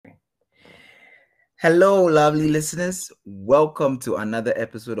Hello, lovely listeners. Welcome to another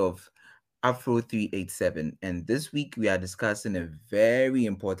episode of Afro 387. And this week we are discussing a very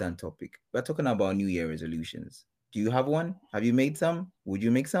important topic. We're talking about New Year resolutions. Do you have one? Have you made some? Would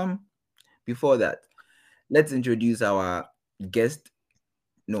you make some? Before that, let's introduce our guest.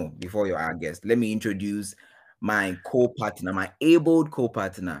 No, before you're our guest, let me introduce my co-partner, my able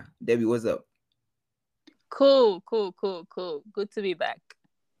co-partner. Debbie, what's up? Cool. Good to be back.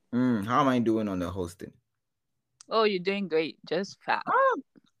 How am I doing on the hosting? Oh, you're doing great. Just fab. Oh,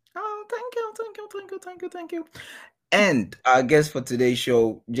 thank you. And our guest for today's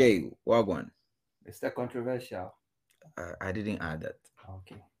show, Jay Wagwan. Mr. Controversial. I didn't add that.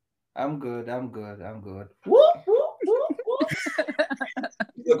 Okay. I'm good.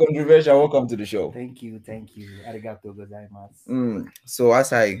 You're controversial. Welcome to the show. Thank you. Arigato gozaimasu. So,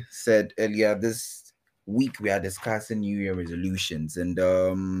 as I said earlier, this week we are discussing New Year resolutions, and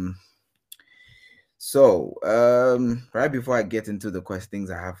right before I get into the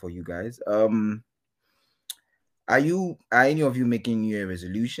questions I have for you guys, are any of you making New Year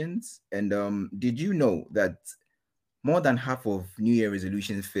resolutions? And did you know that more than half of New Year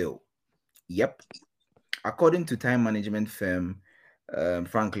resolutions fail? Yep. According to time management firm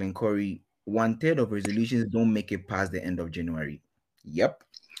Franklin Covey, 1/3 of resolutions don't make it past the end of January. Yep.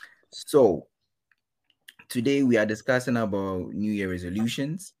 So today we are discussing about New Year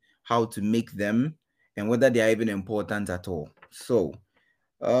resolutions, how to make them, and whether they are even important at all. So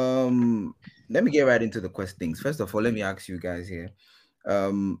let me get right into the questions. First of all, let me ask you guys here.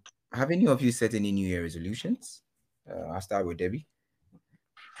 Have any of you set any New Year resolutions? I'll start with Debbie.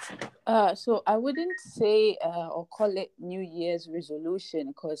 So I wouldn't say or call it New Year's resolution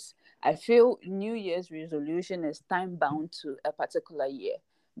because I feel New Year's resolution is time bound to a particular year.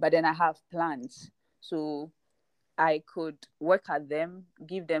 But then I have plans. So I could work at them,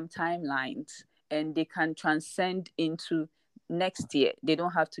 give them timelines, and they can transcend into next year. They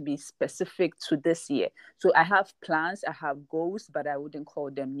don't have to be specific to this year. So I have plans, I have goals, but I wouldn't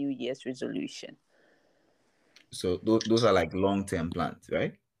call them New Year's resolution. So those are like long-term plans,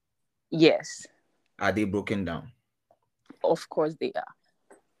 right? Yes, Are they broken down? of course they are.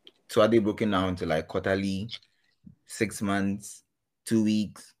 So are they broken down to like quarterly, 6 months, 2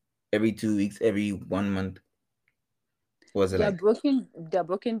 weeks, every 2 weeks, every 1 month? What's it They're like?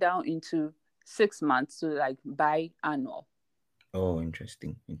 broken down into 6 months to like biannual. Oh,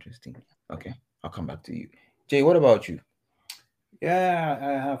 interesting. Okay, I'll come back to you. Jay, what about you? Yeah,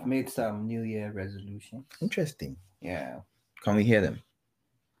 I have made some New Year resolutions. Interesting. Yeah. Can we hear them?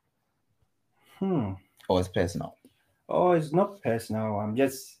 Hmm. Or it's personal? Oh, it's not personal.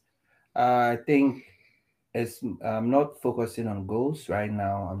 I think I'm not focusing on goals right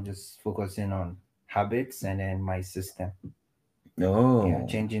now. I'm just focusing on habits and then my system. Yeah, No.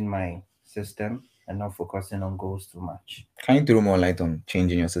 changing my system and not focusing on goals too much. Can you throw more light on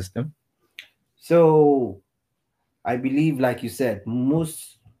changing your system? So I believe, like you said,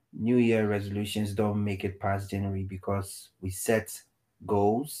 most New Year resolutions don't make it past January because we set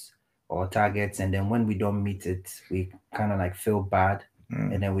goals or targets, and then when we don't meet it, we kind of like feel bad,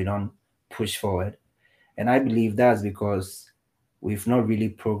 and then we don't push forward. And I believe that's because we've not really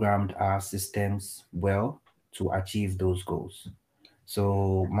programmed our systems well to achieve those goals.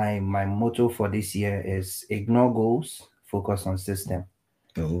 So my motto for this year is ignore goals, focus on system.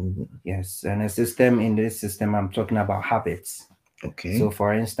 Oh, Yes, and a system in this system, I'm talking about habits. okay. So,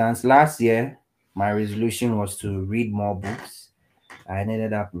 for instance, last year, my resolution was to read more books. I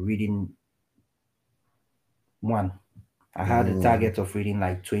ended up reading one. I had a Oh, target of reading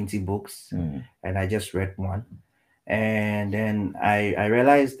like 20 books, and I just read one. And then I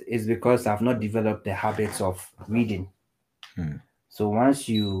realized it's because I've not developed the habits of reading. So once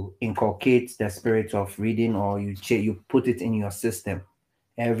you inculcate the spirit of reading or you put it in your system,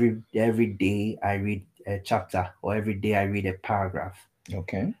 every day I read a chapter or every day I read a paragraph.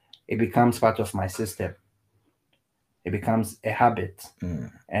 okay. It becomes part of my system. It becomes a habit.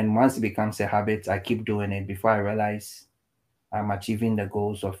 And once it becomes a habit, I keep doing it before I realize I'm achieving the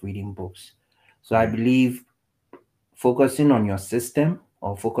goals of reading books. So I believe focusing on your system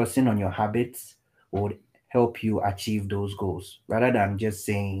or focusing on your habits would help you achieve those goals rather than just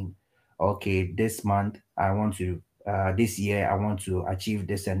saying, okay, this month I want to, this year I want to achieve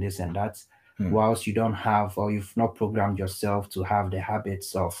this and this and that, whilst you don't have or you've not programmed yourself to have the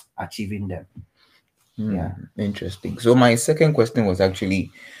habits of achieving them. Yeah. Interesting. So my second question was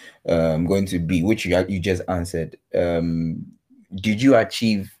actually going to be, which you just answered. Did you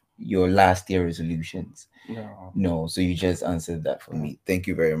achieve your last year resolutions? No. No, so you just answered that for me. Thank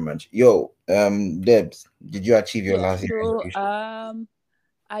you very much. Yo, Debs, did you achieve your Yeah. last year So resolution?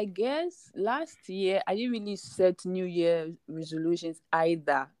 I guess last year I didn't really set New Year resolutions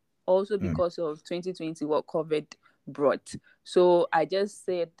either. Also because of 2020, what COVID brought. So I just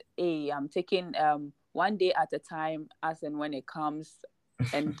said, hey, I'm taking one day at a time as and when it comes.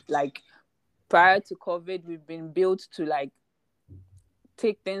 And like prior to COVID, we've been built to like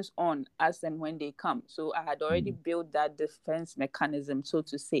take things on as and when they come. So I had already built that defense mechanism, so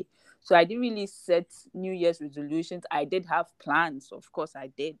to say. So I didn't really set New Year's resolutions. I did have plans, of course I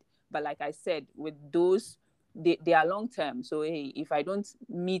did. But like I said, with those, they are long term. So hey, if I don't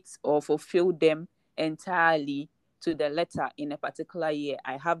meet or fulfill them entirely to the letter in a particular year,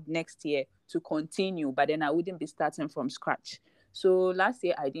 I have next year to continue, but then I wouldn't be starting from scratch. So last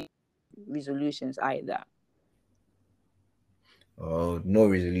year I didn't resolutions either. Oh, no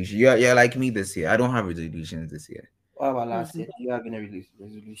resolution. You're like me this year. I don't have resolutions this year. What about last year? Do you have any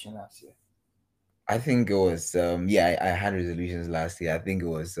resolution last year? I think it was I had resolutions last year. I think it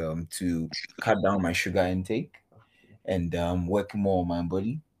was to cut down my sugar intake and work more on my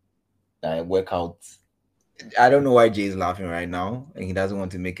body. I work out. I don't know why Jay is laughing right now and he doesn't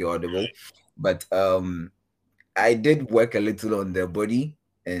want to make it audible, but I did work a little on the body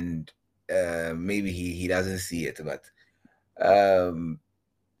and maybe he doesn't see it, but um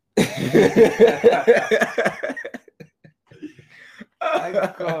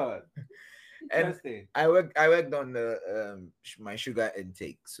My God. and Interesting. I worked on the my sugar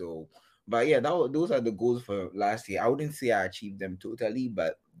intake. So, but yeah, those are the goals for last year. I wouldn't say I achieved them totally,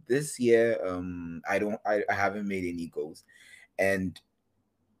 but this year I haven't made any goals. And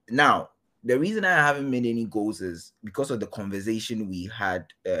now the reason I haven't made any goals is because of the conversation we had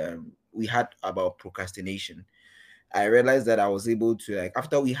about procrastination. I realized that I was able to, like,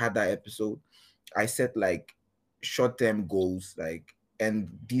 after we had that episode, I set like short-term goals, like, and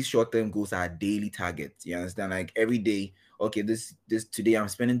these short-term goals are daily targets. You understand? Like every day, okay, this today I'm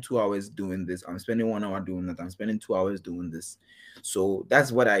spending 2 hours doing this, I'm spending 1 hour doing that, I'm spending 2 hours doing this. So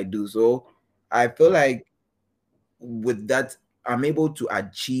that's what I do. So I feel like with that, I'm able to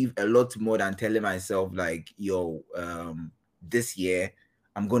achieve a lot more than telling myself like, yo, this year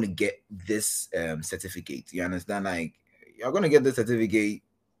I'm gonna get this certificate. You understand? Like you're gonna get the certificate.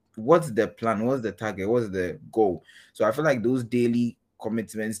 What's the plan? What's the target? What's the goal? So I feel like those daily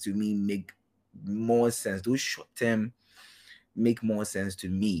commitments to me make more sense. Those short term make more sense to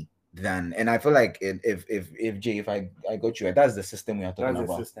me than, and I feel like if Jay, if I got you right, that's the system we are talking That's the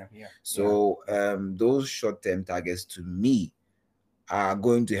about. system, yeah. So those short term targets to me are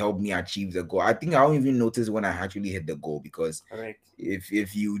going to help me achieve the goal. I think I don't even notice when I actually hit the goal, because Correct.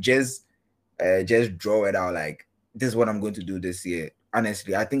 if you just draw it out like this is what I'm going to do this year.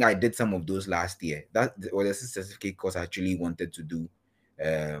 Honestly, I think I did some of those last year. That was a certificate course I actually wanted to do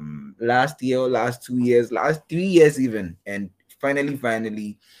last year, last 2 years, last 3 years even, and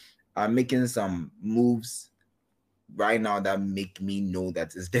finally I'm making some moves right now that make me know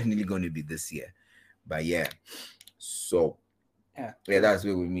that it's definitely going to be this year. But yeah, so Yeah. that's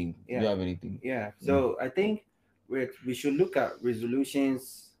what we mean. Yeah. Do you have anything? Yeah. So I think we should look at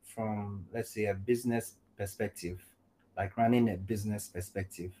resolutions from, let's say, a business perspective, like running a business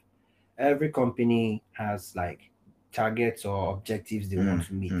perspective. Every company has like targets or objectives they want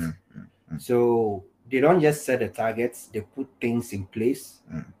to meet. So they don't just set the targets, they put things in place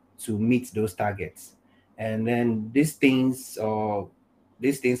to meet those targets. And then these things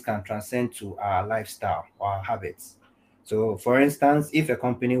can transcend to our lifestyle or our habits. So for instance, if a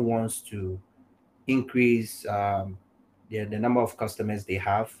company wants to increase the number of customers they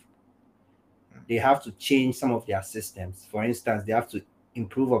have to change some of their systems. For instance, they have to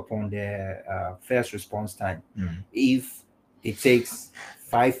improve upon their first response time. If it takes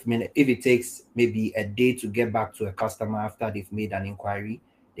 5 minutes, if it takes maybe a day to get back to a customer after they've made an inquiry,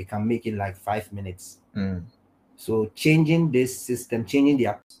 they can make it like 5 minutes. So changing this system, changing the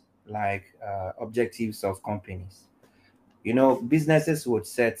objectives of companies. Businesses would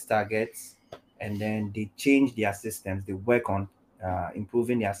set targets and then they change their systems. They work on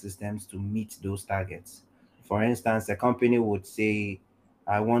improving their systems to meet those targets. For instance, a company would say,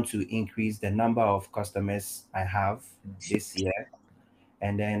 I want to increase the number of customers I have this year.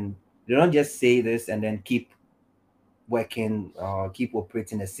 And then they don't just say this and then keep working or keep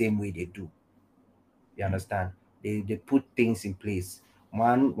operating the same way they do. You understand? They put things in place.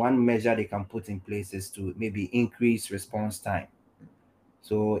 One measure they can put in place is to maybe increase response time.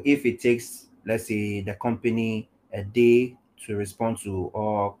 So if it takes, let's say, the company a day to respond to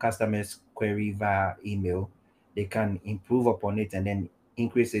all customers' query via email, they can improve upon it and then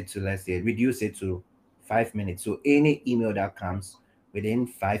increase it to, let's say, reduce it to 5 minutes. So any email that comes within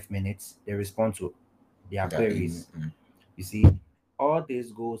 5 minutes, they respond to their queries. You see, all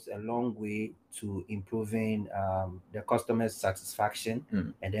this goes a long way to improving the customer's satisfaction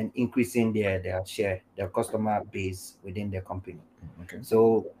and then increasing their share, their customer base within the company. Okay.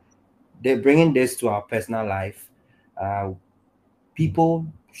 So they're bringing this to our personal life. Uh, People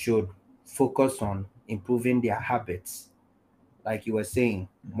should focus on improving their habits. Like you were saying,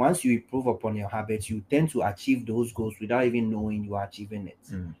 once you improve upon your habits, you tend to achieve those goals without even knowing you are achieving it.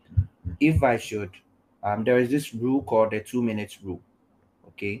 If I should, there is this rule called the 2 minutes rule.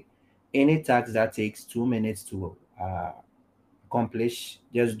 Okay, any task that takes 2 minutes to accomplish,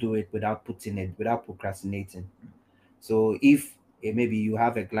 just do it without procrastinating. So if maybe you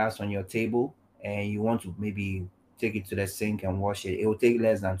have a glass on your table and you want to maybe take it to the sink and wash it, it will take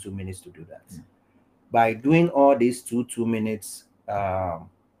less than 2 minutes to do that. By doing all these 2 minutes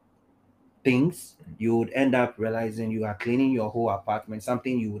things, you would end up realizing you are cleaning your whole apartment,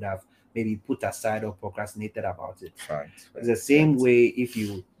 something you would have maybe put aside or procrastinated about it. It's the same way if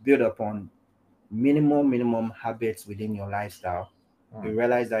you build upon minimum habits within your lifestyle. You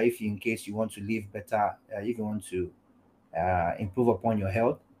realize that if you, in case you want to live better, if you want to improve upon your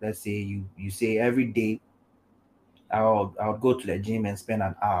health, let's say you say every day I'll go to the gym and spend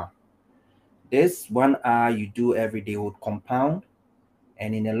an hour. This 1 hour you do every day would compound,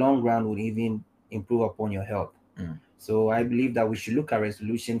 and in the long run would even improve upon your health. So I believe that we should look at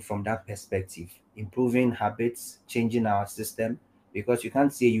resolution from that perspective, improving habits, changing our system, because you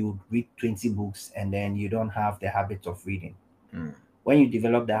can't say you read 20 books and then you don't have the habit of reading. When you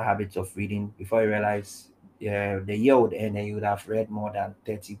develop that habit of reading, before you realize, the year would end and you would have read more than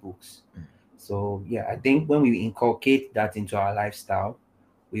 30 books. So yeah, I think when we inculcate that into our lifestyle,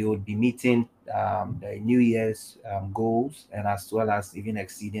 we would be meeting the New Year's goals, and as well as even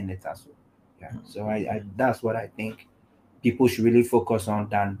exceeding it as well. Yeah. So I that's what I think people should really focus on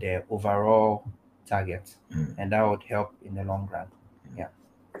than the overall target, and that would help in the long run. Yeah.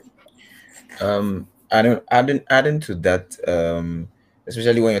 Adding to that,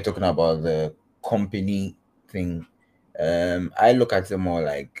 especially when you're talking about the company thing, I look at them more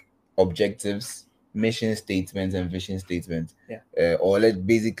like objectives, mission statements, and vision statements. Or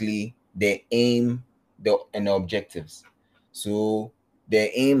basically the aim, and the objectives. So the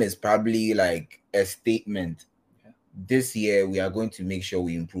aim is probably like a statement. This year we are going to make sure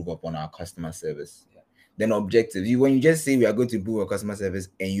we improve upon our customer service. Then objectives. When you just say we are going to improve our customer service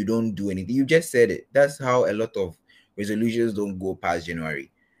and you don't do anything, you just said it. That's how a lot of resolutions don't go past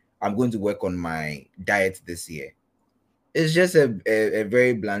January. I'm going to work on my diet this year. It's just a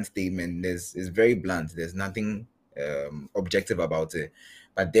very blunt statement. It's very blunt. There's nothing objective about it.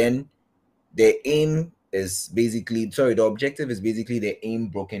 But then the objective is basically the aim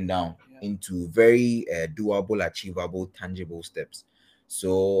broken down into very doable, achievable, tangible steps.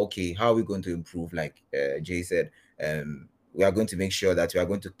 So okay, how are we going to improve? Like Jay said, we are going to make sure that we are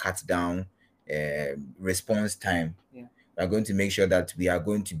going to cut down response time. We are going to make sure that we are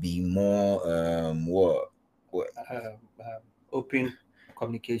going to be more Open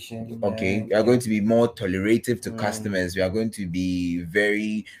communication. Okay, we are going to be more tolerative to customers. We are going to be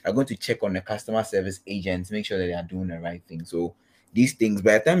we are going to check on the customer service agents, make sure that they are doing the right thing. So these things,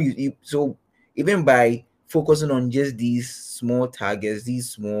 by the time so even by focusing on just these small targets, these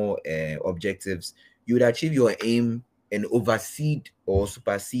small objectives, you would achieve your aim and oversee or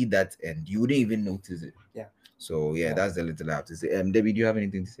supersede that, and you wouldn't even notice it. So that's the little I have to say. Debbie, do you have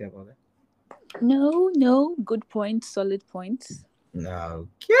anything to say about that? No, good points, solid points.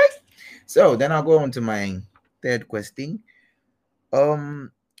 Okay, so then I'll go on to my third question. Do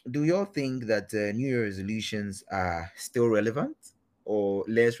you all think that New Year resolutions are still relevant or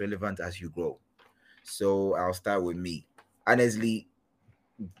less relevant as you grow? So I'll start with me. Honestly,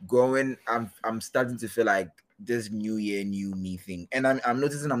 I'm starting to feel like this New Year, new me thing, and I'm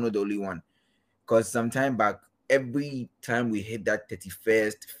noticing I'm not the only one, because some time back, every time we hit that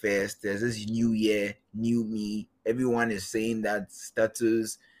 31st first, there's this New Year, new me. Everyone is saying that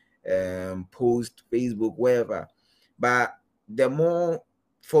status, post, Facebook, wherever. But the more,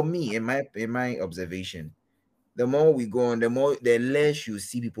 for me, in my observation, the more we go on, the less you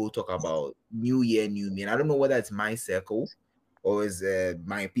see people talk about New Year, new me. And I don't know whether it's my circle or is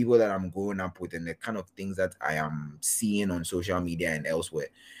my people that I'm growing up with and the kind of things that I am seeing on social media and elsewhere.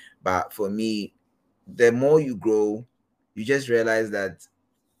 But for me, the more you grow, you just realize that,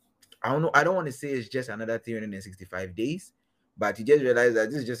 I don't know, I don't want to say it's just another 365 days, but you just realize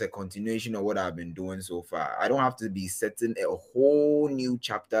that this is just a continuation of what I've been doing so far. I don't have to be setting a whole new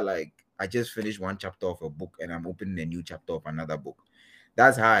chapter. Like I just finished one chapter of a book and I'm opening a new chapter of another book.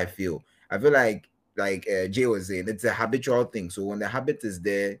 That's how I feel. I feel like Jay was saying, it's a habitual thing. So when the habit is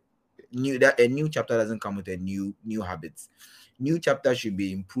there, a new chapter doesn't come with a new habits. new chapter should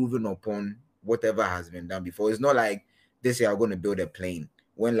be improving upon whatever has been done before. It's not like this year I'm going to build a plane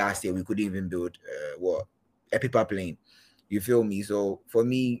when last year we couldn't even build a paper plane. You feel me? So for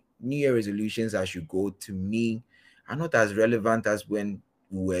me, New Year resolutions as you go to me are not as relevant as when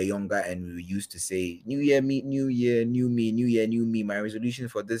we were younger and we used to say New Year, me, New Year, new me, New Year, new me. My resolution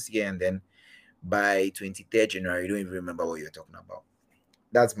for this year, and then by 23rd January, you don't even remember what you're talking about.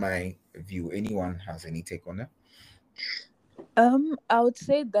 That's my view. Anyone has any take on that? I would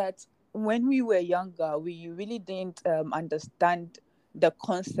say that when we were younger, we really didn't understand the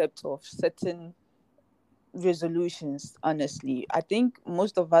concept of certain resolutions. Honestly, I think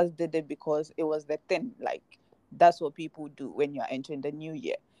most of us did it because it was the thing. Like that's what people do when you're entering the new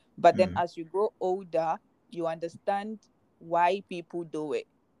year. But then, Mm, as you grow older, you understand why people do it,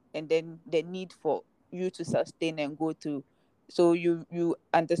 and then the need for you to sustain and go through. So you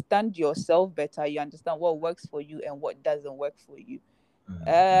understand yourself better. You understand what works for you and what doesn't work for you. mm,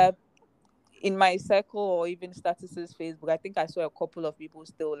 Uh, in my circle or even statuses Facebook, I think I saw a couple of people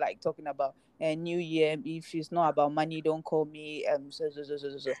still like talking about a new year. If it's not about money, don't call me.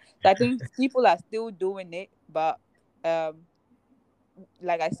 So I think people are still doing it, but um,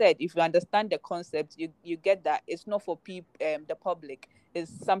 like I said, if you understand the concept, you get that it's not for people, the public.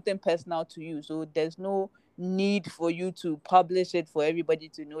 It's something personal to you. So there's no need for you to publish it for everybody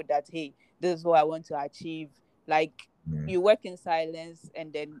to know that hey, this is what I want to achieve. Like mm, you work in silence,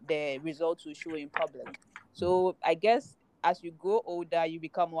 and then the results will show in public. So I guess as you grow older, you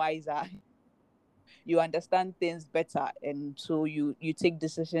become wiser. You understand things better, and so you take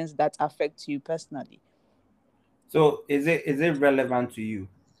decisions that affect you personally. So is it relevant to you?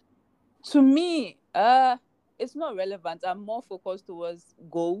 To me, it's not relevant. I'm more focused towards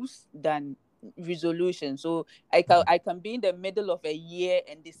goals than resolution. So I can be in the middle of a year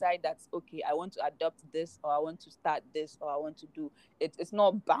and decide that okay, I want to adopt this, or I want to start this, or I want to do it. It's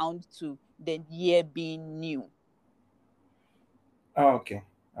not bound to the year being new. Oh, okay.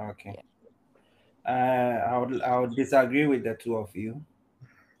 Okay. Yeah. I would disagree with the two of you.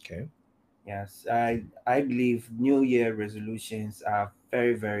 okay. Yes, I believe New Year resolutions are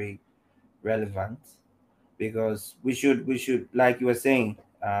very, very relevant because we should like you were saying,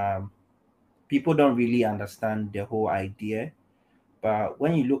 people don't really understand the whole idea. But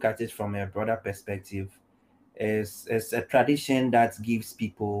when you look at it from a broader perspective, it's a tradition that gives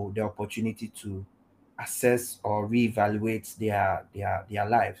people the opportunity to assess or reevaluate their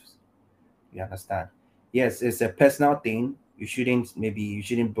lives. You understand? Yes, it's a personal thing. You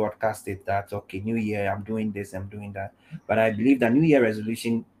shouldn't broadcast it that okay, New Year, I'm doing this, I'm doing that. But I believe that New Year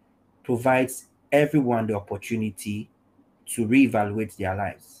resolution provides everyone the opportunity to reevaluate their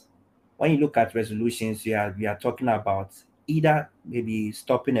lives. When you look at resolutions, we are talking about either maybe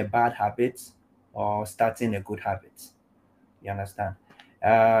stopping a bad habit or starting a good habit. You understand?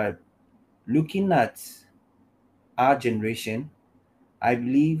 Uh, Looking at our generation, I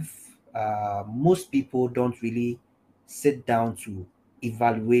believe most people don't really sit down to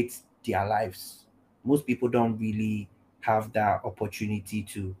evaluate their lives. Most people don't really have that opportunity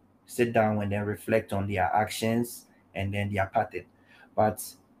to sit down and then reflect on their actions and then their pattern.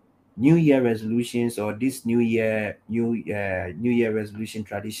 But New Year resolutions or this New Year resolution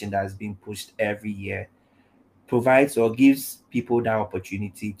tradition that has been pushed every year provides or gives people that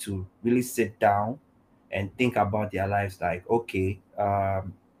opportunity to really sit down and think about their lives like okay,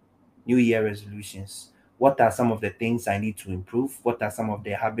 New Year resolutions. What are some of the things I need to improve? What are some of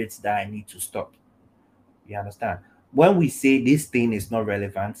the habits that I need to stop? You understand? When we say this thing is not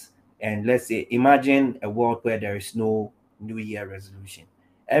relevant, and let's say, imagine a world where there is no New Year resolution,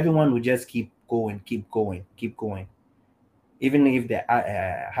 everyone will just keep going, keep going, keep going. Even if their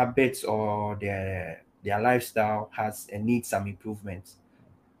habits or their lifestyle has and needs some improvements,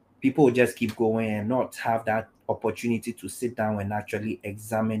 people will just keep going and not have that opportunity to sit down and actually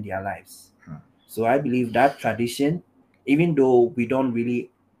examine their lives. Hmm. So I believe that tradition, even though we don't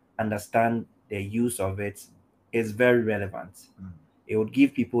really understand the use of it, is very relevant. Hmm. It would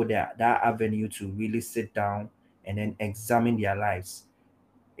give people that avenue to really sit down and then examine their lives.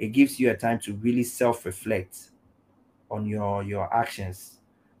 It gives you a time to really self-reflect on your actions.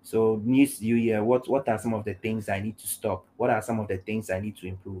 So new year, what are some of the things I need to stop? What are some of the things I need to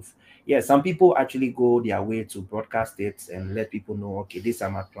improve? Yeah, some people actually go their way to broadcast it and let people know, okay, these are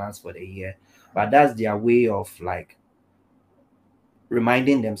my plans for the year. But that's their way of like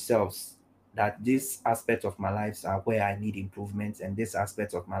reminding themselves that this aspect of my life are where I need improvements, and this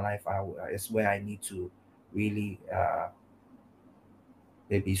aspect of my life is where I need to really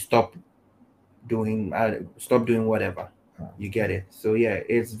maybe stop doing whatever. You get it? So yeah,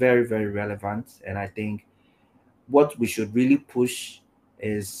 it's very, very relevant, and I think what we should really push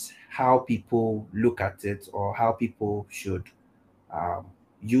is how people look at it, or how people should um,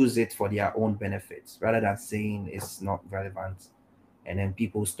 use it for their own benefits, rather than saying it's not relevant and then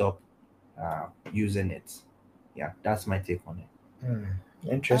people stop using it. Yeah, that's my take on it.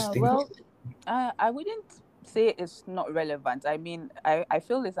 Interesting. Well, I wouldn't say it's not relevant. I mean, I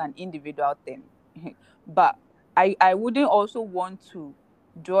feel it's an individual thing, but I wouldn't also want to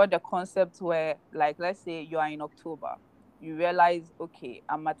draw the concept where, like, let's say you are in October, you realize, okay,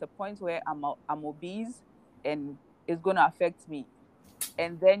 I'm at a point where I'm obese, and it's gonna affect me,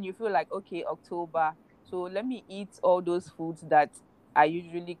 and then you feel like, okay, October, so let me eat all those foods that I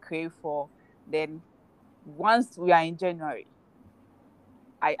usually crave for. Then once we are in January,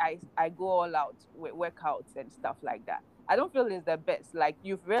 I go all out with workouts and stuff like that. I don't feel it's the best. Like,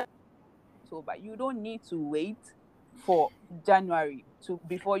 you've read October, you don't need to wait for January to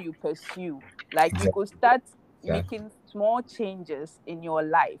before you pursue. Like, you could start Exactly. making small changes in your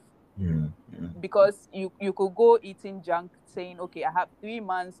life, Mm. because you could go eating junk, saying, okay, I have 3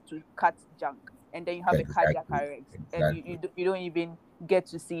 months to cut junk, and then you have a cardiac Exactly. arrest, and Exactly. you don't even get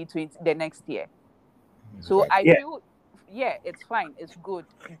to see it the next year. So I Exactly. Yeah, feel, yeah, it's fine, it's good.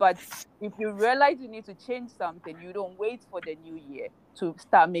 But if you realize you need to change something, you don't wait for the new year to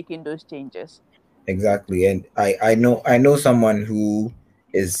start making those changes. Exactly. And I know someone who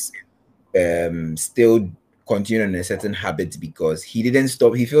is still continuing a certain habit because he didn't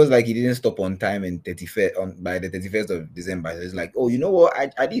stop. He feels like he didn't stop on time in 31st on by the 31st of December. So it's like, oh, you know what? I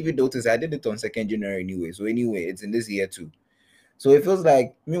didn't even notice. I did it on 2nd January anyway. So anyway, it's in this year too. So it feels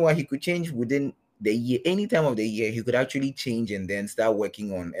like, meanwhile, he could change within the year, any time of the year, he could actually change and then start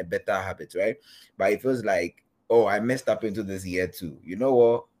working on a better habit, right? But it feels like, oh, I messed up into this year too. You know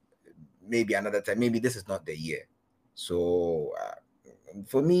what? Maybe another time. Maybe this is not the year. So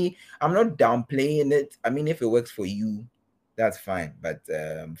for me, I'm not downplaying it. I mean, if it works for you, that's fine. But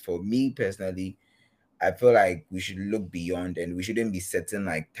for me personally, I feel like we should look beyond, and we shouldn't be setting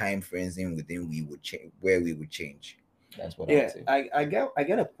like time frames in within we would change where we would change. That's what I would yeah. say. I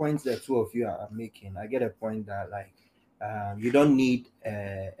get a point that two of you are making. I get a point that, like, you don't need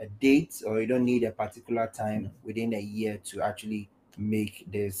a date, or you don't need a particular time within a year to actually make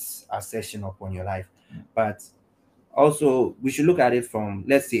this assertion upon your life. But also, we should look at it from,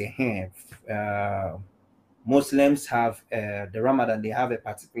 let's say, Muslims have the Ramadan. They have a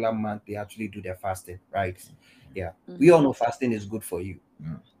particular month they actually do their fasting, right? Yeah, we all know fasting is good for you.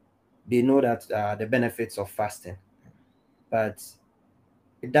 They know that the benefits of fasting, but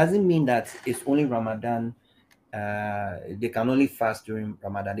it doesn't mean that it's only Ramadan. They can only fast during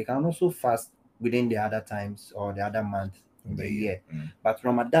Ramadan. They can also fast within the other times or the other month in the year. But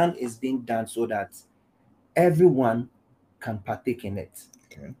Ramadan is being done so that everyone can partake in it.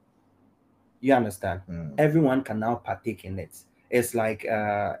 Okay. You understand? Everyone can now partake in it. It's like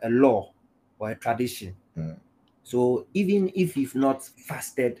a law or a tradition. So even if you've not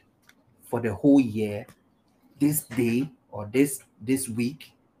fasted for the whole year, this day or this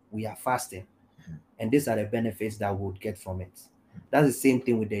week, we are fasting. And these are the benefits that we would get from it. That's the same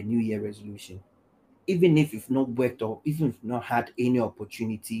thing with the New Year resolution. Even if you've not worked, or even if you've not had any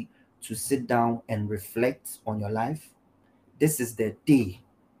opportunity to sit down and reflect on your life, this is the day.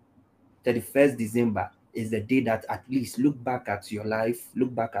 31st December is the day that at least look back at your life,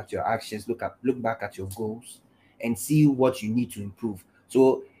 look back at your actions, look back at your goals, and see what you need to improve.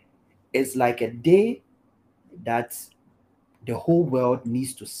 So it's like a day that the whole world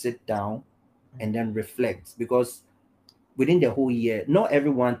needs to sit down and then reflect, because within the whole year, not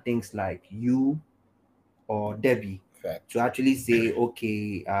everyone thinks like you or Debbie to actually say,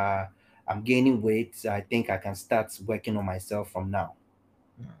 okay, I'm gaining weight. So I think I can start working on myself from now.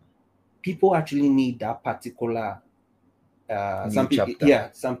 People actually need that particular some people, yeah,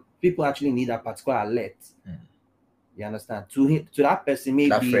 some people actually need that particular alert. You understand? To that person, maybe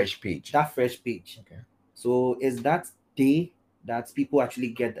that fresh page. Okay. So is that day that people actually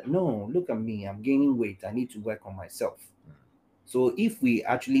get that, no, look at me, I'm gaining weight, I need to work on myself. So if we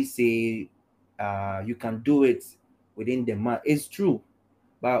actually say you can do it within the month, it's true,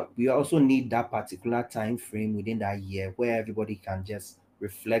 but we also need that particular time frame within that year where everybody can just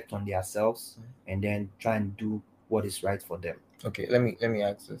reflect on themselves and then try and do what is right for them. Okay, let me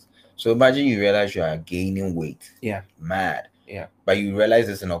ask this. So imagine you realize you are gaining weight. Yeah. Mad. Yeah. But you realize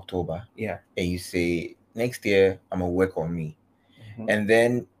this in October. Yeah. And you say, next year I'm gonna work on me. And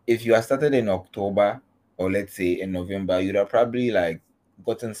then if you are started in October, or let's say in November, you'd have probably like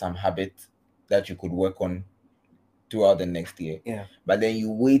gotten some habit that you could work on throughout the next year. Yeah. But then you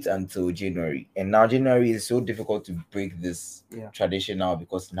wait until January, and now January is so difficult to break this tradition now,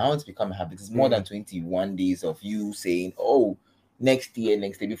 because now it's become a habit. It's more than 21 days of you saying, "Oh, next year."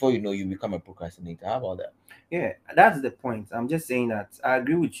 Before you know, you become a procrastinator. How about that? Yeah, that's the point. I'm just saying that I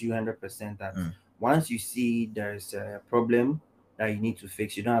agree with you 100% that once you see there's a problem that you need to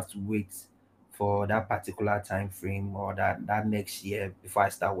fix, you don't have to wait for that particular time frame or that next year before I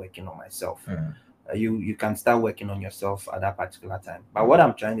start working on myself. You can start working on yourself at that particular time. But what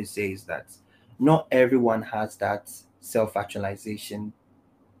I'm trying to say is that not everyone has that self-actualization.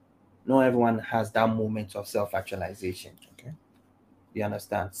 Not everyone has that moment of self-actualization. Okay. You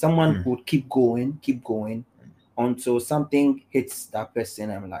understand? Someone would keep going until something hits that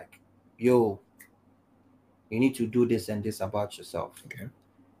person and like, yo, you need to do this and this about yourself. Okay.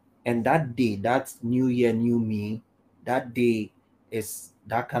 And that day, that new year, new me, that day is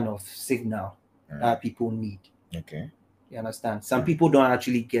that kind of signal that people need. Okay. You understand? Some people don't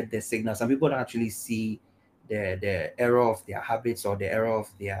actually get the signal. Some people don't actually see the error of their habits or the error of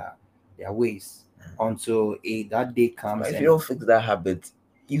their ways until that day comes. But if you don't fix that habit,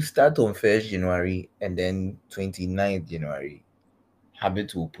 you start on 1st January and then 29th January,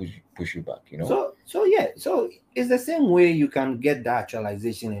 habit will push you back, you know. So it's the same way you can get that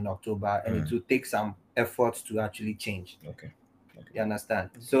actualization in October, and it will take some effort to actually change. Okay. You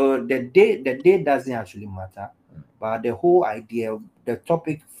understand? So the day doesn't actually matter, but the whole idea, the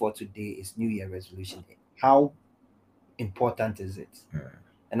topic for today is New Year resolution. How important is it?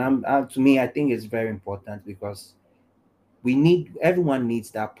 And to me, I think it's very important because everyone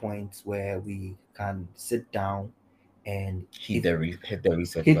needs that point where we can sit down and hit the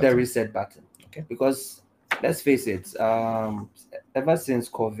reset button. Okay. Because let's face it, ever since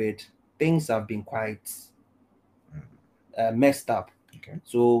COVID, things have been quite messed up. Okay.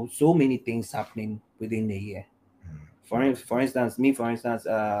 So many things happening within the year. For instance,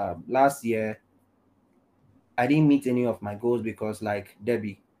 last year I didn't meet any of my goals because, like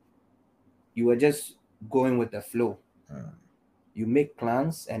Debbie, you were just going with the flow. You make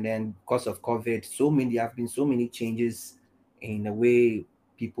plans, and then because of COVID, there have been so many changes in the way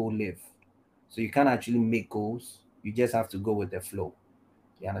people live. So you can't actually make goals. You just have to go with the flow.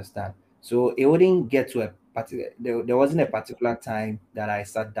 You understand? So it wouldn't get to a particular. There wasn't a particular time that I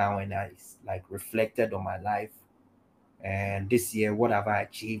sat down and I like reflected on my life. And this year, what have I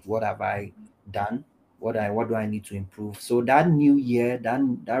achieved? What have I done? What do I need to improve? So that new year,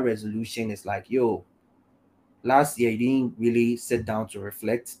 that resolution is like, yo, last year you didn't really sit down to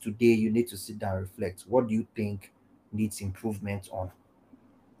reflect. Today you need to sit down and reflect. What do you think needs improvement on?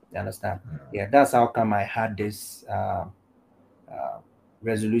 You understand? Yeah, that's how come I had this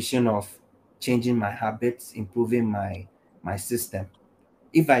resolution of changing my habits, improving my system.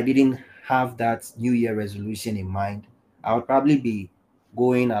 If I didn't have that New Year resolution in mind, I would probably be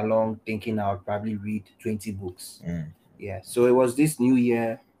going along thinking I would probably read 20 books. Yeah. So it was this New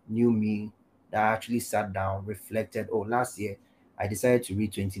Year, new me that I actually sat down, reflected. Oh, last year I decided to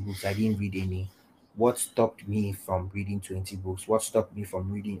read 20 books. I didn't read any. What stopped me from reading 20 books? What stopped me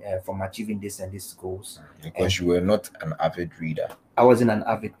from from achieving this and this goals? Because you were not an avid reader. I wasn't an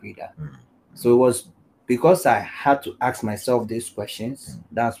avid reader. So it was because I had to ask myself these questions.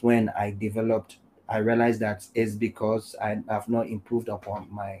 That's when I realized that it's because I have not improved upon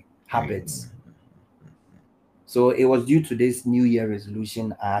my habits. So it was due to this New Year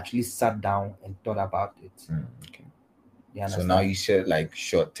resolution, I actually sat down and thought about it. Okay. So now you said like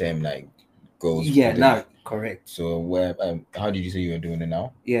short-term, like goals. Yeah, now correct. So where how did you say you were doing it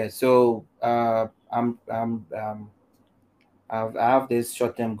now? Yeah, so I have this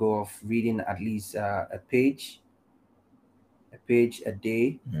short-term goal of reading at least a page a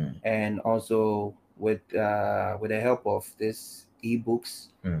day, and also with the help of this ebooks,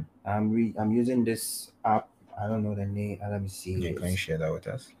 I'm using this app. I don't know the name. Let me see. Yeah, can you share that with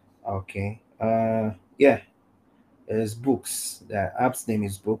us? Okay. Yeah. There's Books. The app's name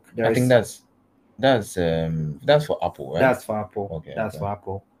is Book. I think that's for Apple, right? That's for Apple. Okay. That's for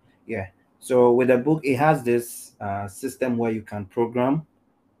Apple. Yeah. So with the book, it has this system where you can program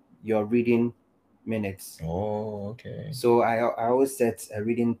your reading minutes. Oh, okay. So I always set a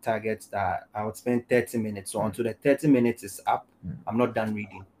reading target that I would spend 30 minutes. So until the 30 minutes is up, I'm not done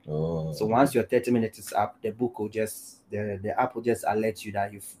reading. Oh. So once your 30 minutes is up, the book will the app will just alert you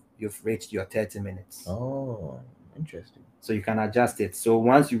that you've reached your 30 minutes. Oh, interesting. So you can adjust it. So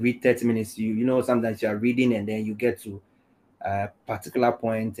once you read 30 minutes, you know sometimes you are reading and then you get to a particular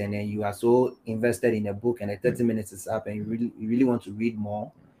point and then you are so invested in a book and the 30 minutes is up and you really want to read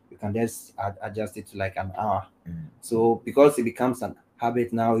more, you can just adjust it to like an hour. So because it becomes an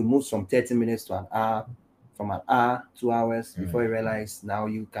habit now, it moves from 30 minutes to an hour, from an hour, 2 hours before you realize now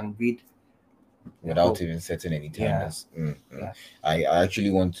you can read without even setting any timers. Yeah. I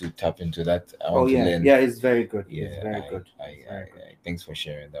actually want to tap into that. I want Oh to yeah, learn. yeah, it's very good. Yeah, It's very good. thanks for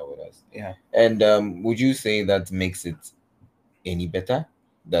sharing that with us. Yeah. And would you say that makes it any better?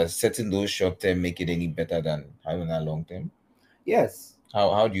 Does setting those short term make it any better than having that long term? Yes.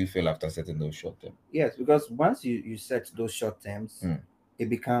 How do you feel after setting those short term? Yes, because once you set those short terms, it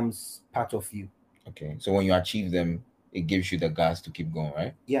becomes part of you. Okay, so when you achieve them, it gives you the gas to keep going,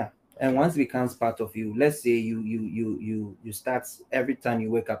 right? Yeah. And once it becomes part of you, let's say you start every time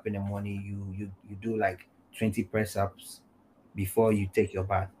you wake up in the morning, you do like 20 press ups before you take your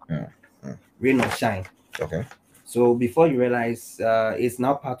bath. Rain or shine. Okay. So before you realize, it's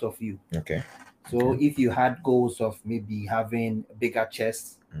now part of you. Okay. So if you had goals of maybe having a bigger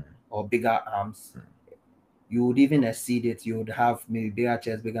chest or bigger arms, you would even exceed it. You would have maybe bigger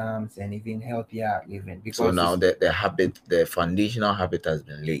chest, bigger arms, and even healthier living. Because so now the habit, the foundational habit has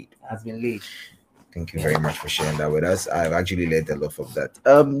been laid. Thank you very much for sharing that with us. I've actually learned a lot from that.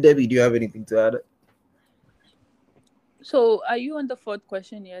 Debbie, do you have anything to add? So, are you on the fourth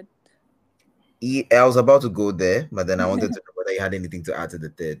question yet? I was about to go there, but then I wanted to know whether you had anything to add to the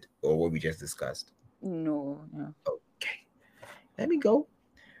third or what we just discussed. No. Okay, let me go.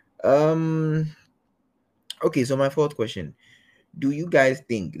 Okay, so my fourth question: do you guys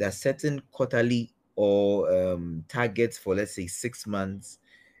think that setting quarterly or targets for, let's say, 6 months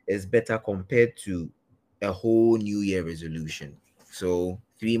is better compared to a whole New Year resolution? So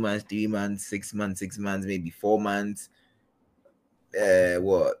 3 months, 3 months, 6 months, 6 months, maybe 4 months.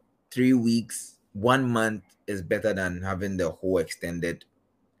 3 weeks, 1 month is better than having the whole extended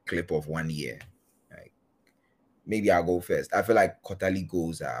clip of 1 year. Like, maybe I'll go first. I feel like quarterly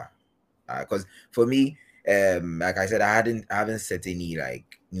goals are, because for me, like I said, I haven't set any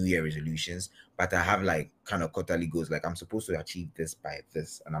like New Year resolutions, but I have like kind of quarterly goals. Like, I'm supposed to achieve this by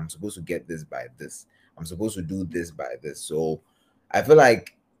this, and I'm supposed to get this by this. I'm supposed to do this by this. So I feel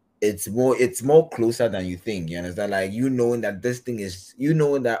like it's more closer than you think. You understand? Like, knowing that this thing is,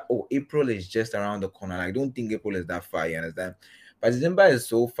 that, oh, April is just around the corner. Like, don't think April is that far. You understand? But December is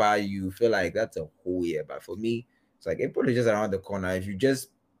so far, you feel like that's a whole year. But for me, it's like April is just around the corner. If you just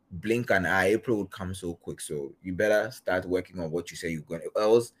blink an eye, April would come so quick. So you better start working on what you say you're going to.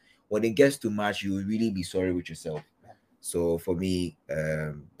 Else, when it gets too much, you will really be sorry with yourself. So for me,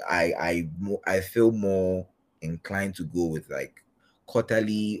 I feel more inclined to go with like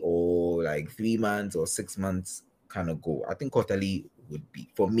quarterly or like 3 months or 6 months kind of goal. I think quarterly would be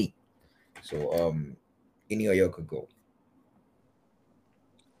for me. So any of you could go.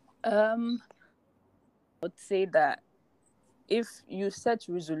 I would say that if you set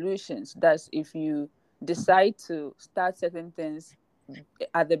resolutions, that's if you decide to start certain things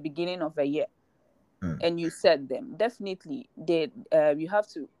at the beginning of a year and you set them, definitely you have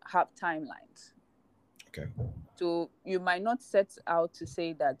to have timelines. Okay. So you might not set out to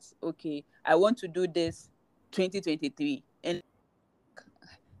say that, okay, I want to do this 2023, and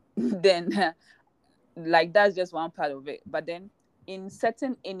then like that's just one part of it. But then in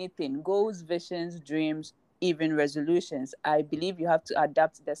setting anything, goals, visions, dreams, even resolutions, I believe you have to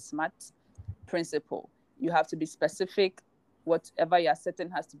adapt the SMART principle. You have to be specific. Whatever you're setting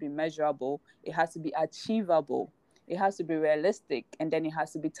has to be measurable, it has to be achievable, it has to be realistic, and then it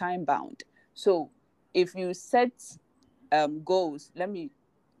has to be time bound. So if you set goals, let me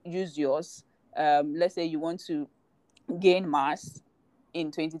use yours. Let's say you want to gain mass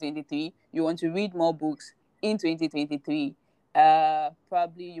in 2023, you want to read more books in 2023,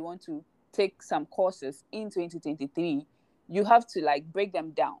 probably you want to take some courses in 2023. You have to like break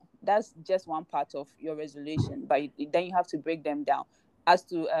them down. That's just one part of your resolution, but then you have to break them down as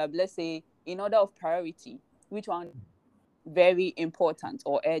to let's say in order of priority, which one very important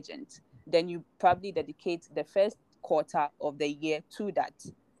or urgent. Then you probably dedicate the first quarter of the year to that.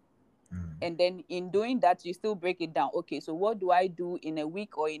 And then in doing that, you still break it down. Okay, so what do I do in a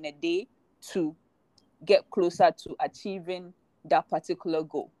week or in a day to get closer to achieving that particular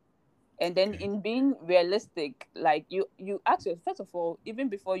goal? And then in being realistic, like you ask yourself, first of all, even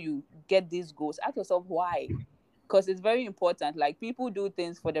before you get these goals, ask yourself why. Because it's very important. Like, people do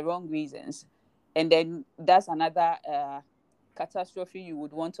things for the wrong reasons, and then that's another catastrophe you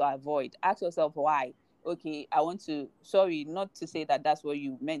would want to avoid. Ask yourself why. Okay, I want to, sorry, not to say that that's what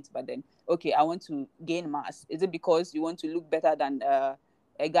you meant, but then, okay, I want to gain mass. Is it because you want to look better than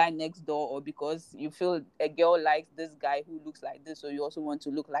a guy next door, or because you feel a girl likes this guy who looks like this, so you also want to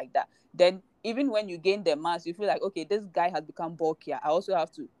look like that? Then even when you gain the mass, you feel like, okay, this guy has become bulkier, I also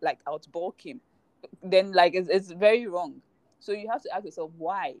have to like outbulk him. Then like it's very wrong. So you have to ask yourself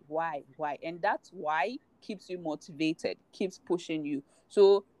why, and that's why keeps you motivated, keeps pushing you.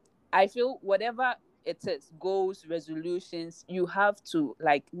 So I feel whatever it is, goals, resolutions, you have to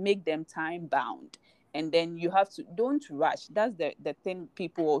like make them time bound. And then you have to, don't rush. That's the thing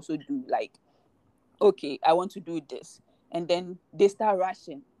people also do. Like, okay, I want to do this. And then they start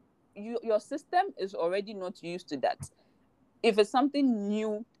rushing. Your system is already not used to that. If it's something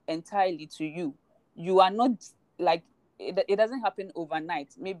new entirely to you, you are not like, it doesn't happen overnight.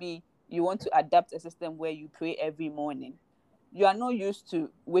 Maybe you want to adapt a system where you pray every morning. You are not used to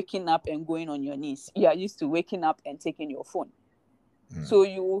waking up and going on your knees. You are used to waking up and taking your phone. So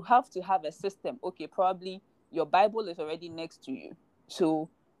you have to have a system. Okay, probably your Bible is already next to you. So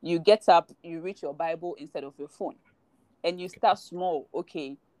you get up, you reach your Bible instead of your phone, and you start small.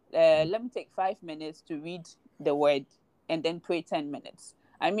 Okay, let me take 5 minutes to read the word and then pray 10 minutes.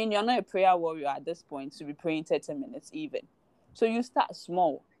 I mean, you're not a prayer warrior at this point to be praying 30 minutes even. So you start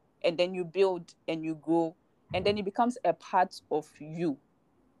small, and then you build and you grow, and then it becomes a part of you.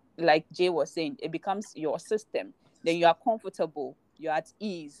 Like Jay was saying, it becomes your system. Then you are comfortable, you're at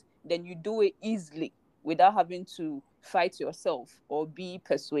ease, then you do it easily without having to fight yourself or be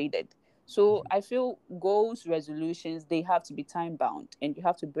persuaded. So I feel goals, resolutions, they have to be time bound and you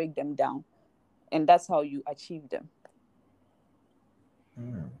have to break them down. And that's how you achieve them.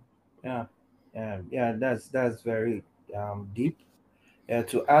 Yeah, yeah. That's very deep.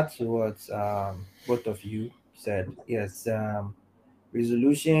 To add to what both of you said, yes,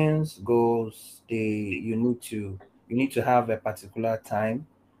 resolutions, goals, you need to have a particular time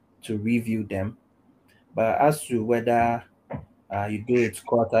to review them. But as to whether you do it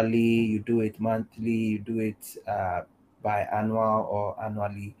quarterly, you do it monthly, you do it biannual or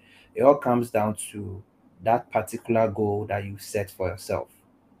annually, it all comes down to that particular goal that you set for yourself.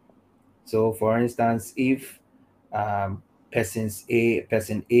 So, for instance, if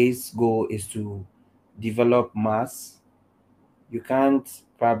person A's goal is to develop mass, you can't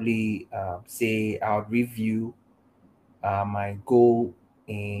probably say I'll review my goal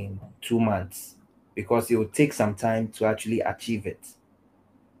in 2 months because it will take some time to actually achieve it.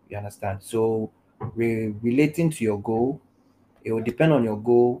 You understand? So, relating to your goal, it will depend on your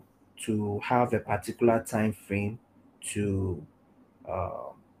goal to have a particular time frame to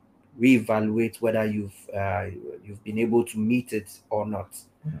uh, reevaluate whether you've been able to meet it or not.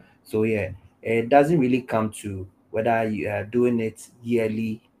 So yeah, it doesn't really come to whether you are doing it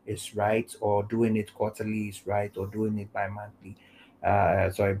yearly is right or doing it quarterly is right or doing it bi-monthly,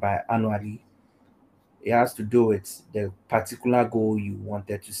 sorry, bi-annually. It has to do with the particular goal you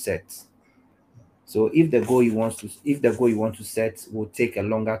wanted to set. So if the goal you want to set will take a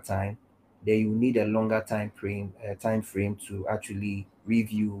longer time, then you need a longer time frame to actually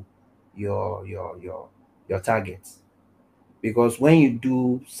review your targets. Because when you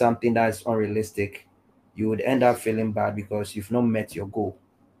do something that is unrealistic, you would end up feeling bad because you've not met your goal.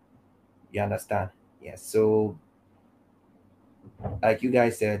 You understand? Yes. So like you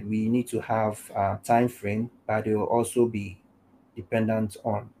guys said, we need to have a time frame, but it will also be dependent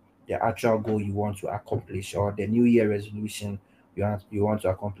on the actual goal you want to accomplish or the new year resolution you want to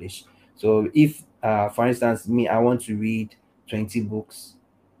accomplish. So if for instance me, I want to read 20 books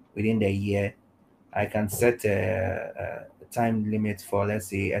within the year, I can set a time limit for, let's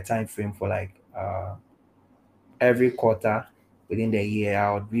say, a time frame for like every quarter within the year.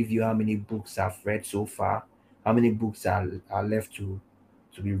 I would review how many books I've read so far, how many books are left to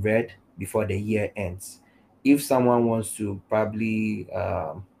be read before the year ends. If someone wants to probably,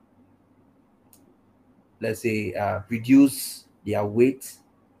 let's say, reduce their weight,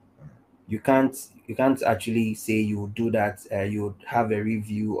 you can't actually say you will do that. You would have a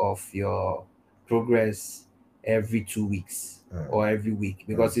review of your progress every 2 weeks or every week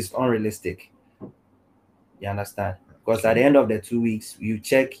because it's unrealistic. You understand? Because at the end of the 2 weeks, you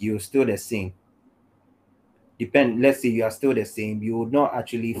check you're still the same. Let's say you are still the same, you would not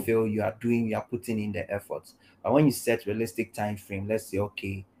actually feel you are putting in the effort. But when you set realistic time frame, let's say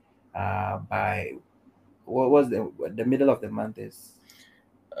okay, by what was the middle of the month is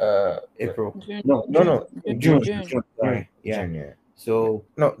Uh, April. June, No, no, June, no, June, June, June. June, June, sorry. Yeah. June, yeah. So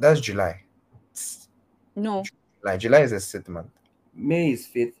No, that's July. No, Like July is the 6th month. May is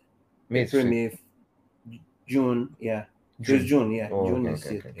 5th, May is April, fifth. May, June, yeah. So it's June. June, yeah. Oh, June okay, is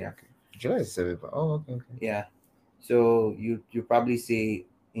okay, it, okay, okay, yeah. okay. July is 7th. Oh, okay, okay. Yeah. So you probably say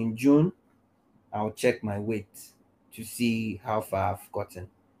in June I'll check my weight to see how far I've gotten.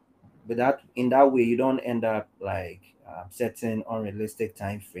 But that in that way you don't end up like setting unrealistic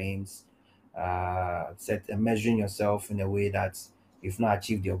time frames, measuring yourself in a way that you've not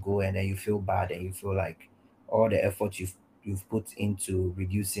achieved your goal and then you feel bad and you feel like all the effort you've you've put into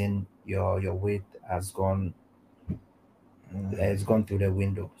reducing your weight has gone through the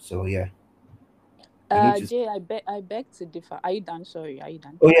window. So yeah, you need to. Jay, I beg to differ. Are you done? Sorry, are you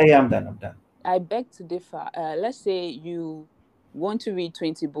done? Oh yeah, I'm done. I'm done. I beg to differ. Let's say you want to read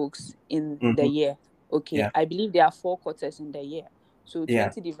 20 books in the Hmm. year. Okay, Yeah, I believe there are 4 quarters in the year. So yeah.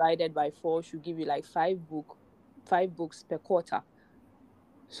 20 divided by 4 should give you like 5 books per quarter.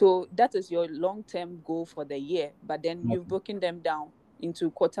 So that is your long-term goal for the year. But then you've broken them down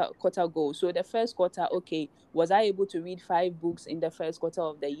into quarter goals. So the first quarter, okay, was I able to read 5 books in the first quarter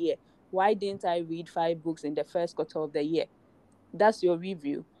of the year? Why didn't I read 5 books in the first quarter of the year? That's your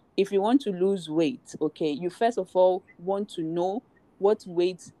review. If you want to lose weight, okay, you first of all want to know what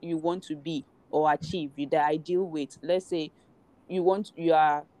weight you want to be or achieve, the ideal weight. Let's say you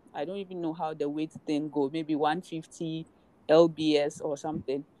are, I don't even know how the weight thing go, maybe 150 lbs or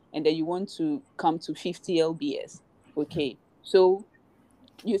something, and then you want to come to 50 lbs. Okay, so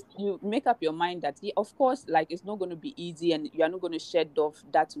you make up your mind that, yeah, of course, like, it's not going to be easy and you are not going to shed off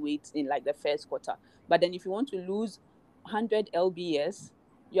that weight in like the first quarter. But then if you want to lose 100 lbs,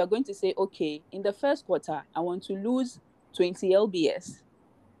 you are going to say, okay, in the first quarter I want to lose 20 lbs,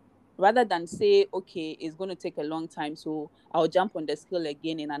 rather than say, okay, it's going to take a long time, so I'll jump on the scale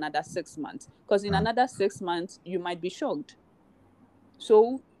again in another 6 months, because in another 6 months you might be shocked.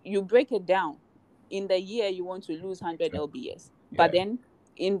 So you break it down. In the year, you want to lose 100 lbs. But then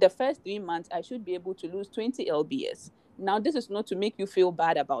in the first 3 months, I should be able to lose 20 lbs. Now, this is not to make you feel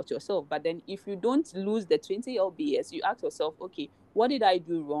bad about yourself. But then if you don't lose the 20 lbs, you ask yourself, okay, what did I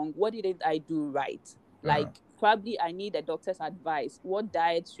do wrong? What didn't I do right? Like, probably I need a doctor's advice. What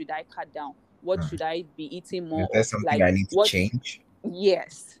diet should I cut down? What should I be eating Is more there of? something Like, I need to what? change?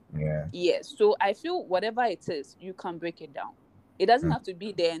 Yes. Yeah. Yes. So I feel whatever it is, you can break it down. It doesn't have to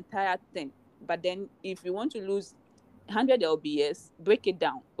be the entire thing. But then if you want to lose 100 lbs, break it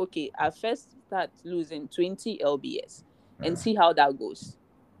down. Okay, I first start losing 20 lbs and see how that goes.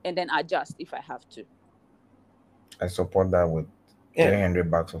 And then adjust if I have to. I support that with Yeah, 300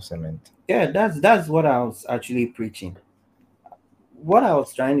 bags of cement. yeah. That's what I was actually preaching. What I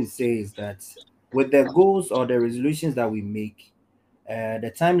was trying to say is that with the goals or the resolutions that we make,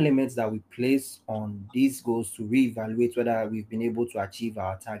 the time limits that we place on these goals to reevaluate whether we've been able to achieve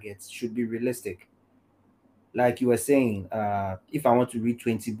our targets should be realistic. Like you were saying, if I want to read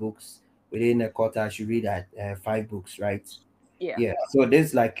 20 books within a quarter, I should read at 5 books, right? Yeah. Yeah. So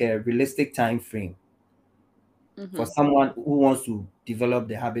there's like a realistic time frame for Mm-hmm. someone who wants to develop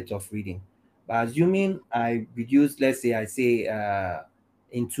the habit of reading. But assuming I reduce, let's say I say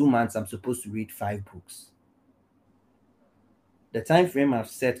in 2 months I'm supposed to read 5 books. The time frame I've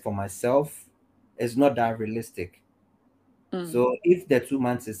set for myself is not that realistic. Mm. So if the 2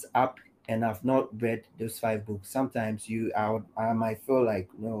 months is up and I've not read those 5 books, sometimes I might feel like,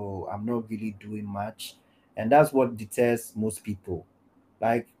 no, I'm not really doing much, and that's what deters most people.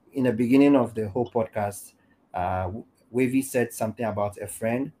 Like in the beginning of the whole podcast, Wavy said something about a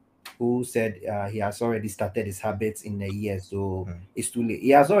friend who said he has already started his habits in a year, so it's too late.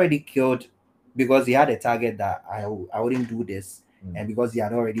 He has already killed because he had a target that I wouldn't do this, and because he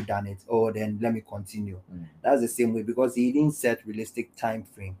had already done it, oh, then let me continue. That's the same way because he didn't set realistic time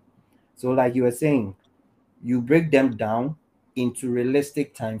frame. So, like you were saying, you break them down into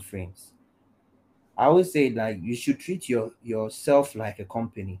realistic time frames. I always say like you should treat yourself like a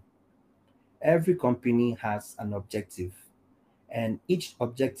company. Every company has an objective, and each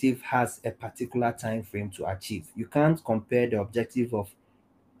objective has a particular time frame to achieve. You can't compare the objective of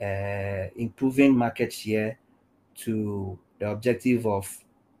improving market share to the objective of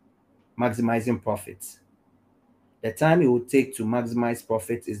maximizing profits. The time it will take to maximize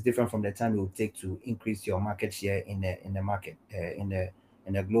profits is different from the time it will take to increase your market share in the market in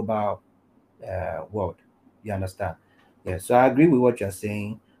the global world. You understand? Yeah. So I agree with what you're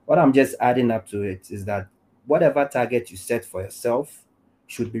saying. What I'm just adding up to it is that whatever target you set for yourself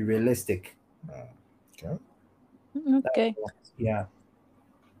should be realistic. Okay. Okay. Yeah.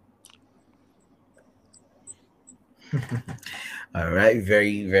 All right.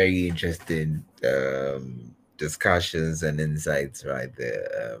 Very, very interesting discussions and insights right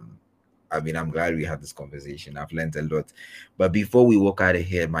there. I mean, I'm glad we had this conversation. I've learned a lot. But before we walk out of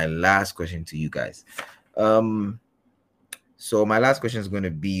here, my last question to you guys. So my last question is going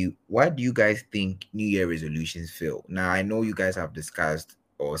to be, why do you guys think New Year resolutions fail? Now, I know you guys have discussed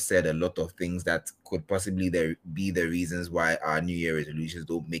or said a lot of things that could possibly be the reasons why our New Year resolutions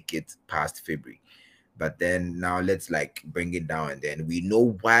don't make it past February. But then now let's like bring it down, and then we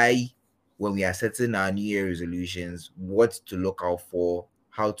know why when we are setting our New Year resolutions, what to look out for,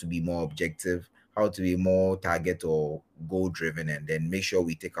 how to be more objective. how to be more target or goal driven, and then make sure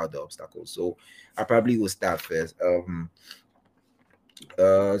we take out the obstacles. So I probably will start first.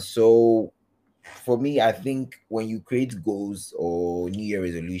 So for me, I think when you create goals or New Year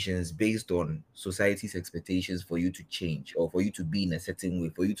resolutions based on society's expectations for you to change, or for you to be in a certain way,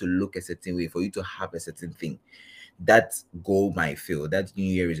 for you to look a certain way, for you to have a certain thing, that goal might fail. That New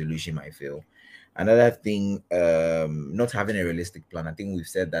Year resolution might fail. Another thing, not having a realistic plan. I think we've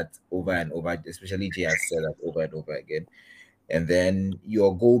said that over and over, especially Jay has said that over and over again. And then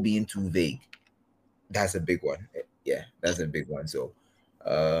your goal being too vague, that's a big one. Yeah, that's a big one. So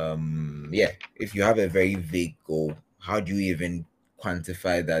yeah, if you have a very vague goal, how do you even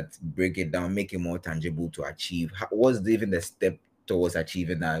quantify that, break it down, make it more tangible to achieve? What's even the step towards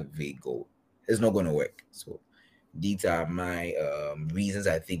achieving that vague goal? It's not going to work. So these are my reasons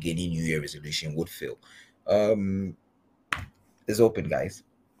I think any New Year resolution would fail. um it's open, guys.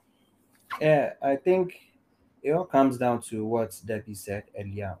 Yeah, I think it all comes down to what Debbie said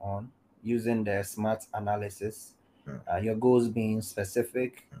earlier on, using the SMART analysis. Mm. Your goals being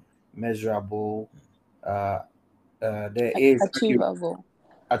specific, measurable, uh, there is Achievable.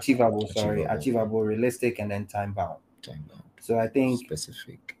 achievable, sorry, Achievable, achievable, realistic, and then time bound. time bound, So I think,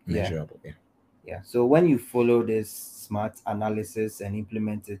 specific, yeah, measurable. Yeah. yeah. So when you follow this SMART analysis and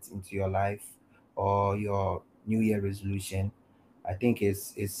implement it into your life or your New Year resolution, I think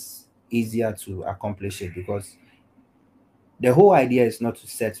it's easier to accomplish it, because the whole idea is not to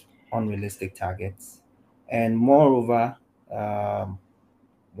set unrealistic targets. And moreover, um,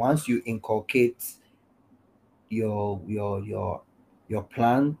 once you inculcate your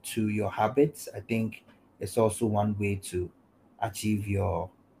plan to your habits, I think it's also one way to achieve your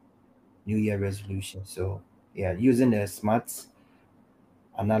New Year resolution. So yeah, using the SMART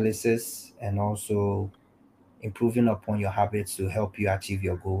analysis and also improving upon your habits to help you achieve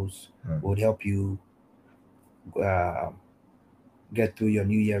your goals Mm. would help you uh, get through your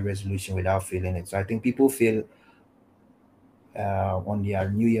New Year resolution without feeling it. So I think people feel on their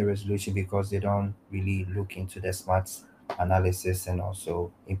New Year resolution because they don't really look into the SMART analysis and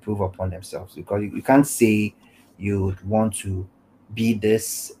also improve upon themselves. Because you can't say you want to be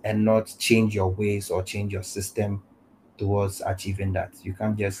this and not change your ways or change your system towards achieving that. You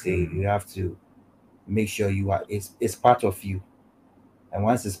can't just say, you have to make sure you are, it's part of you. And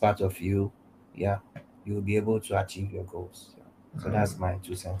once it's part of you, yeah, you'll be able to achieve your goals. So that's Mm. my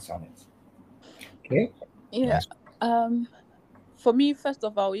 2 cents on it. Okay. Yeah. Nice. Um, for me, first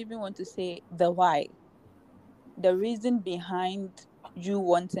of all, we even want to say the why, the reason behind you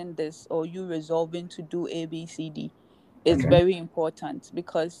wanting this or you resolving to do ABCD is Okay. very important,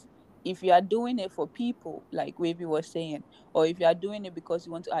 because if you are doing it for people, like Wavy was saying, or if you are doing it because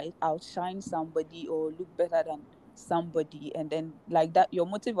you want to outshine somebody or look better than somebody, and then like that, your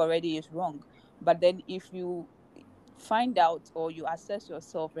motive already is wrong. But then if you find out or you assess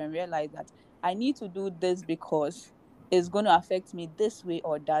yourself and realize that I need to do this because it's going to affect me this way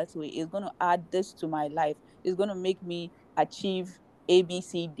or that way, it's going to add this to my life, it's going to make me achieve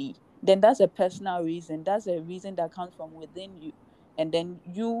ABCD, then that's a personal reason. That's a reason that comes from within you. And then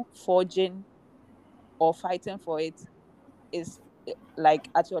you forging or fighting for it is like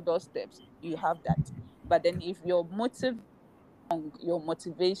at your doorsteps. You have that. But then if your motive wrong, your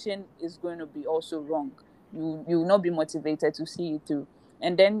motivation is going to be also wrong. You will not be motivated to see it through.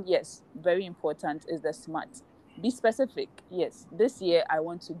 And then yes, very important is the smart. Be specific. Yes, this year I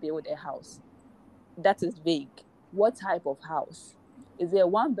want to build a house. That is vague. What type of house? Is it a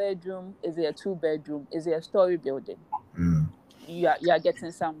 1 bedroom? Is it a 2 bedroom? Is it a story building? Mm. You are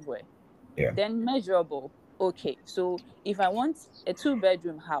getting somewhere. Yeah. Then measurable. Okay, so if I want a 2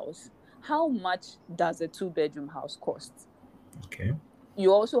 bedroom house, how much does a 2 bedroom house cost? Okay.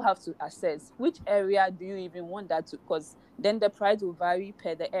 You also have to assess which area do you even want that to, because then the price will vary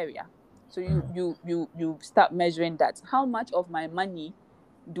per the area. So Mm. you start measuring that. How much of my money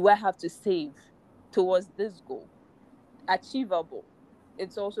do I have to save towards this goal? Achievable.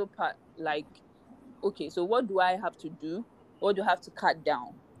 It's also part like, okay, so what do I have to do? What do I have to cut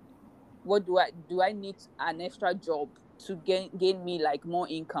down? What do I need an extra job to gain me like more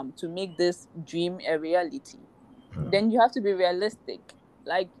income to make this dream a reality? Mm. Then you have to be realistic.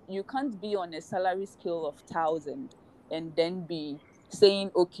 Like you can't be on a salary scale of 1,000 and then be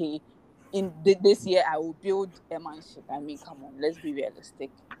saying, okay, in this year I will build a mansion. I mean, come on, let's be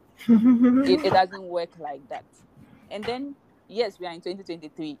realistic. It doesn't work like that. And then yes, we are in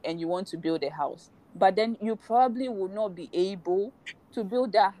 2023 and you want to build a house, but then you probably will not be able to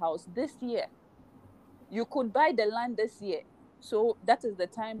build that house this year. You could buy the land this year. So that is the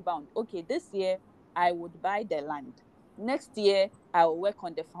time bound. Okay, this year I would buy the land. next year I'll work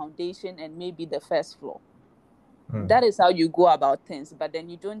on the foundation and maybe the first floor. That is how you go about things. But then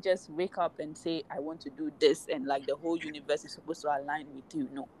you don't just wake up and say, I want to do this, and like the whole universe is supposed to align with you.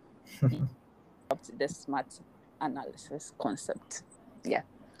 No. The SMART analysis concept. Yeah.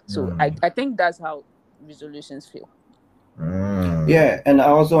 So I think that's how resolutions feel. Yeah, and I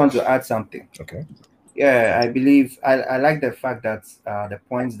also want to add something. Okay. Yeah, I believe I like the fact that the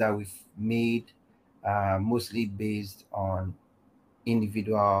points that we've made are mostly based on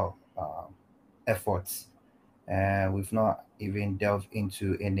individual efforts, and we've not even delved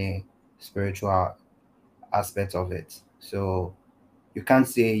into any spiritual aspect of it. So you can't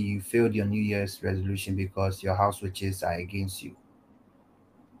say you failed your New Year's resolution because your house witches are against you.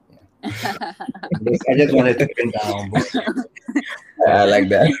 I just wanted to bring that on board. I like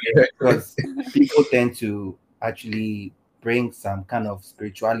that. Because people tend to actually bring some kind of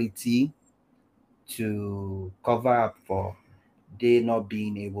spirituality to cover up for they not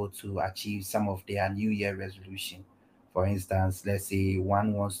being able to achieve some of their New Year resolution. For instance, let's say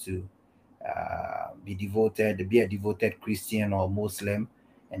one wants to be a devoted Christian or Muslim,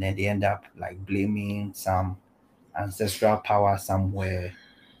 and then they end up like blaming some ancestral power somewhere,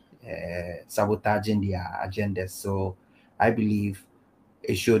 sabotaging their agendas. So I believe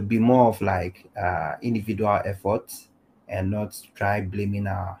it should be more of like individual efforts and not try blaming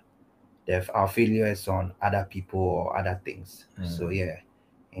our failures on other people or other things. So yeah,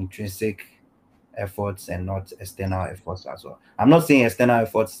 intrinsic efforts and not external efforts as well. I'm not saying external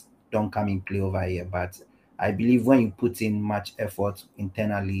efforts don't come in play over here, but I believe when you put in much effort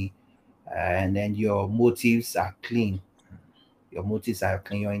internally and then your motives are clean, your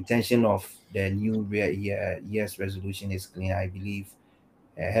intention of the year's resolution is clean, I believe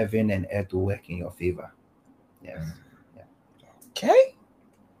heaven and earth will work in your favor. Yes. Yeah. Okay.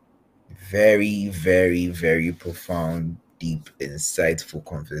 Very, very, very profound, deep, insightful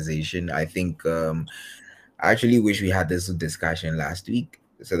conversation. I think I actually wish we had this discussion last week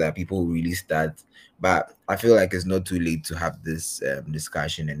so that people really start. But I feel like it's not too late to have this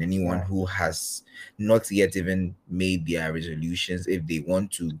discussion. And anyone who has not yet even made their resolutions, if they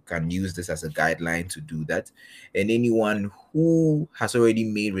want to, can use this as a guideline to do that. And anyone who has already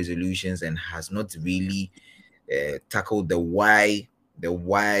made resolutions and has not really tackled the why, the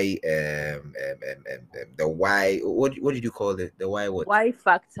why what did you call it, the why, what, Why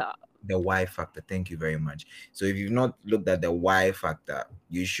factor. the why factor. Thank you very much. So if you've not looked at the why factor,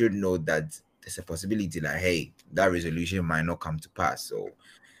 you should know that there's a possibility that, hey, that resolution might not come to pass. So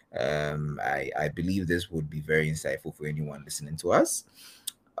I believe this would be very insightful for anyone listening to us.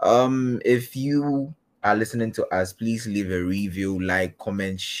 If you are listening to us, please leave a review, like,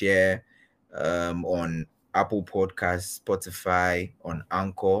 comment, share on Apple Podcasts, Spotify, on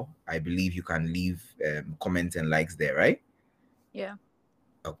Anchor. I believe you can leave comments and likes there, right? Yeah.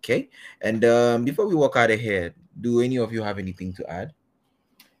 Okay. And before we walk out of here, do any of you have anything to add?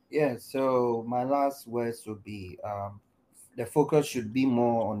 Yeah, so my last words would be the focus should be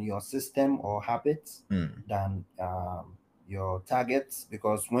more on your system or habits than your targets,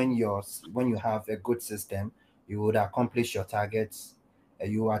 because when you have a good system, you would accomplish your targets,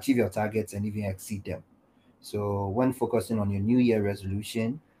 you will achieve your targets and even exceed them. So when focusing on your New Year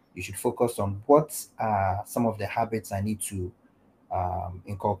resolution, you should focus on what are some of the habits I need to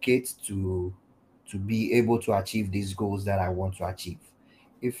inculcate to be able to achieve these goals that I want to achieve.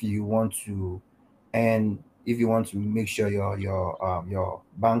 If you want to, and if you want to make sure your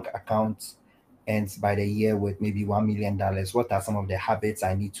bank account ends by the year with maybe $1 million, what are some of the habits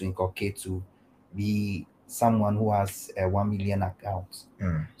I need to inculcate to be someone who has a 1 million account?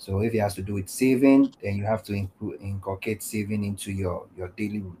 So if it has to do with saving, then you have to inculcate saving into your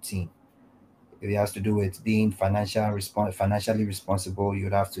daily routine. If it has to do with being financially responsible,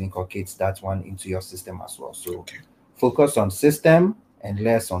 you'd have to inculcate that one into your system as well. So focus on system and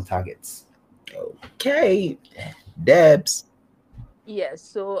less on targets. Okay. Debs. Yes.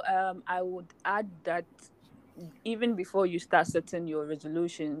 So I would add that even before you start setting your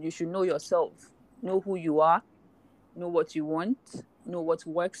resolution, you should know yourself, know who you are, know what you want, know what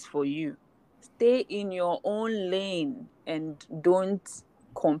works for you. Stay in your own lane and don't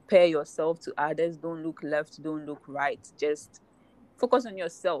compare yourself to others. Don't look left, don't look right. Just focus on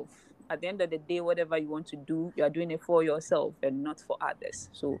yourself. At the end of the day, whatever you want to do, you are doing it for yourself and not for others.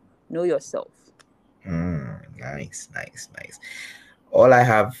 So know yourself. Nice. All I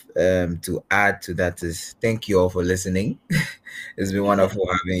have to add to that is thank you all for listening. It's been wonderful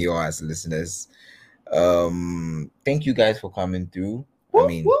having you all as listeners. Thank you guys for coming through. I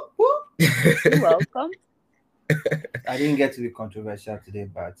mean, You're welcome. I didn't get to be controversial today,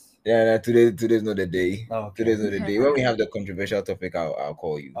 but Yeah, today's not the day. oh, okay. Today's not the day. When we have the controversial topic, I'll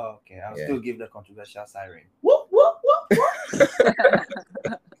call you. Oh, okay, I'll Yeah. still give the controversial siren.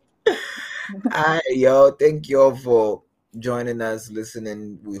 Hi, yo. Thank you all for joining us,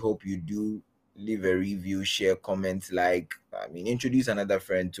 listening. We hope you do leave a review, share, comment, like. I mean, introduce another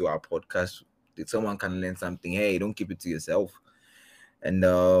friend to our podcast. That someone can learn something. Hey, don't keep it to yourself. And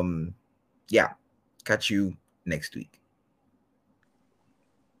yeah, catch you next week.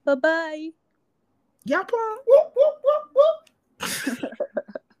 Bye-bye. Yapa.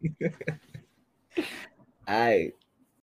 All right.